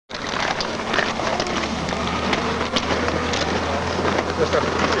Yeah,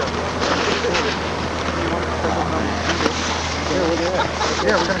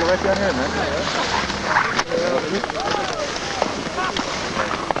 we're gonna go right down here, man.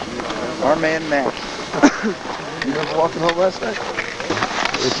 Our man Mac. You remember walking home last night?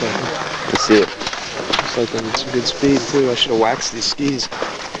 Wait a second. Let's see it. Looks like I'm at some good speed too. I should have waxed these skis.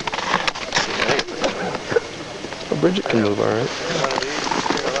 Oh, Bridget can move all right.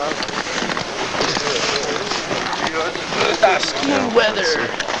 Ski weather.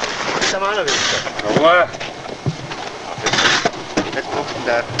 Let's go from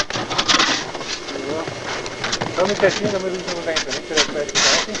that.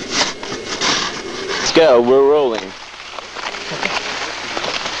 Let's go. We're rolling.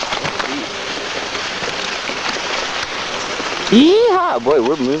 Yeehaw! Boy,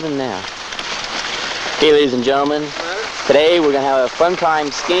 we're moving now. Okay, ladies and gentlemen, today we're going to have a fun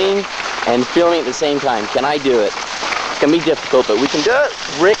time skiing and filming at the same time. Can I do it? It's going to be difficult, but we can do it.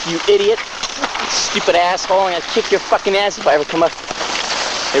 Rick, you idiot. Stupid asshole. I'm going to kick your fucking ass if I ever come up.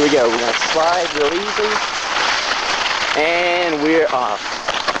 Here we go. We're going to slide real easy. And we're off.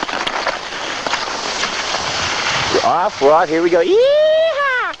 We're off. We're off. Here we go.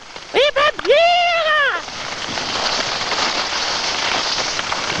 Yeehaw! Hip hip yeehaw!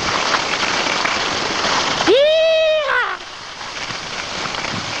 Yeehaw!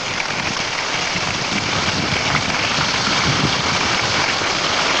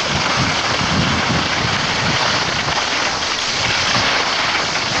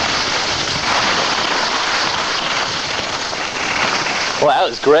 Well, that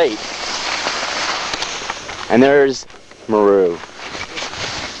was great. And there's Maru,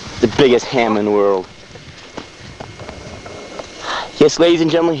 the biggest ham in the world. Yes, ladies and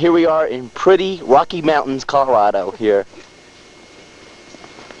gentlemen, here we are in pretty Rocky Mountains, Colorado here.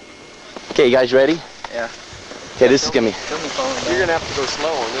 Okay, you guys ready? Yeah. Okay, this is gonna be... You're gonna have to go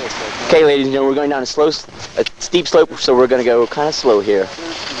slow on this. Okay, ladies and gentlemen, we're going down a steep slope, so we're gonna go kind of slow here.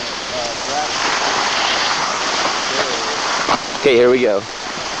 Okay, here we go.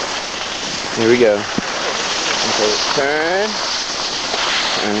 Here we go. Okay, let's turn.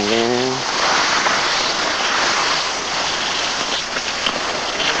 Turn again.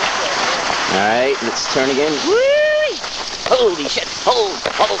 Alright, let's turn again. Whee! Holy shit! Hold!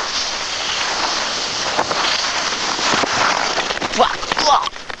 Hold!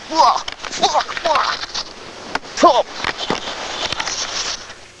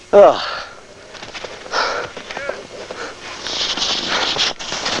 Oh.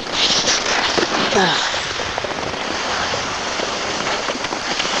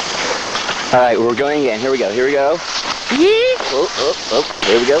 Alright, we're going again. Here we go. Here we go. Oh, oh, oh.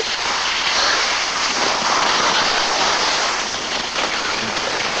 Here we go.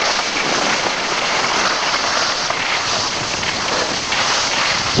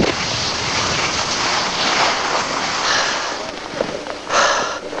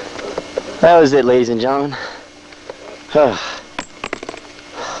 That was it, ladies and gentlemen.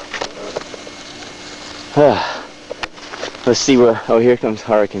 Let's see where... Oh, here comes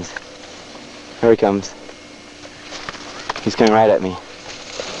Hurricanes. Here he comes. He's coming right at me.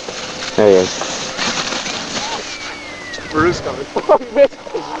 There he is. Bruce coming.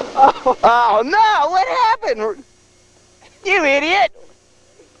 Oh no! What happened? You idiot!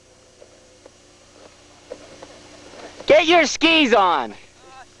 Get your skis on!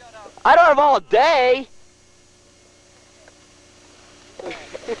 I don't have all day!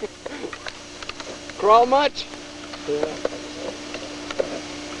 Crawl much? Yeah.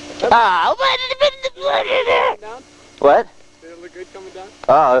 Ah, what? Did it look good coming down?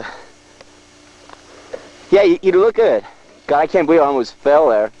 Oh. Yeah, you look good. God, I can't believe I almost fell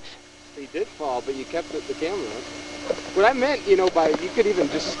there. You did fall, but you kept the camera up. What I meant, you know, by you could even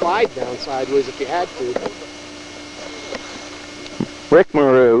just slide down sideways if you had to. Rick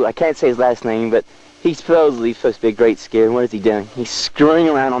Maru, I can't say his last name, but he's supposedly supposed to be a great skier. And what is he doing? He's screwing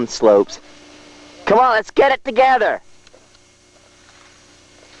around on the slopes. Come on, let's get it together.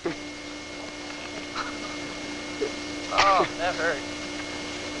 Oh, that hurt.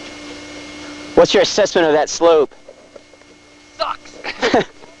 What's your assessment of that slope? Sucks.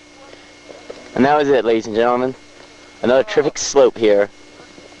 And that was it, ladies and gentlemen. Another terrific slope here.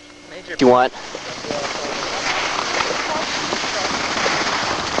 Major. If you want.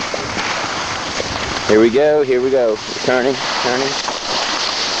 Here we go, here we go. Turning, turning.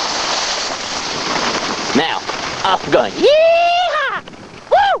 Now, off we're going. Yeehaw!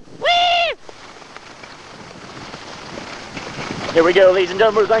 Woo! Wee! Here we go, ladies and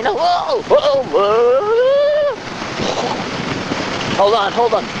gentlemen. We're going now. Whoa! Whoa! Whoa! Hold on,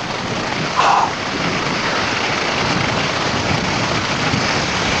 hold on.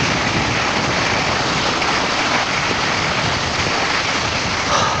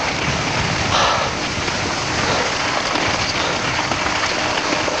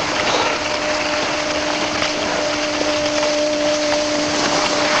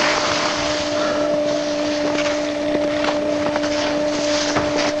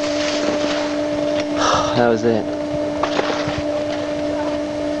 was it.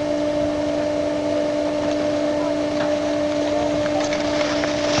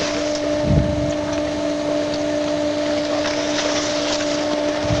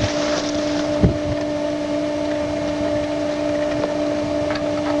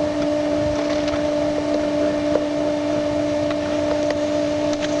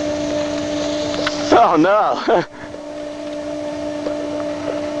 Oh no!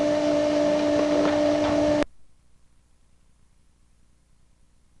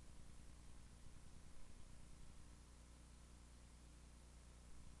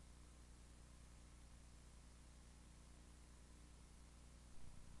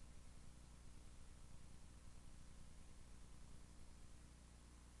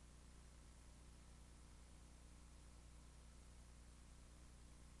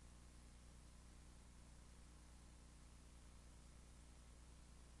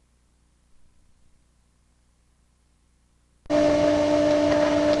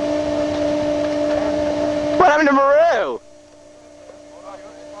 What happened to Maru?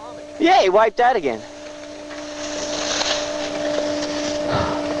 Yeah, he wiped out again.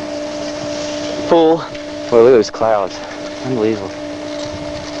 Fool. Well, look at those clouds. Unbelievable.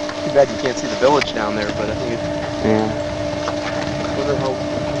 Too bad you can't see the village down there, but I think it's... Yeah.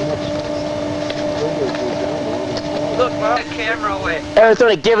 Look, my camera away. Ever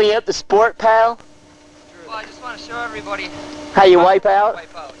sort of giving up the sport, pal? Well, I just want to show everybody How you wipe out?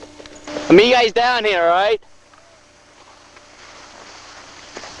 wipe out. I meet you guys down here, alright?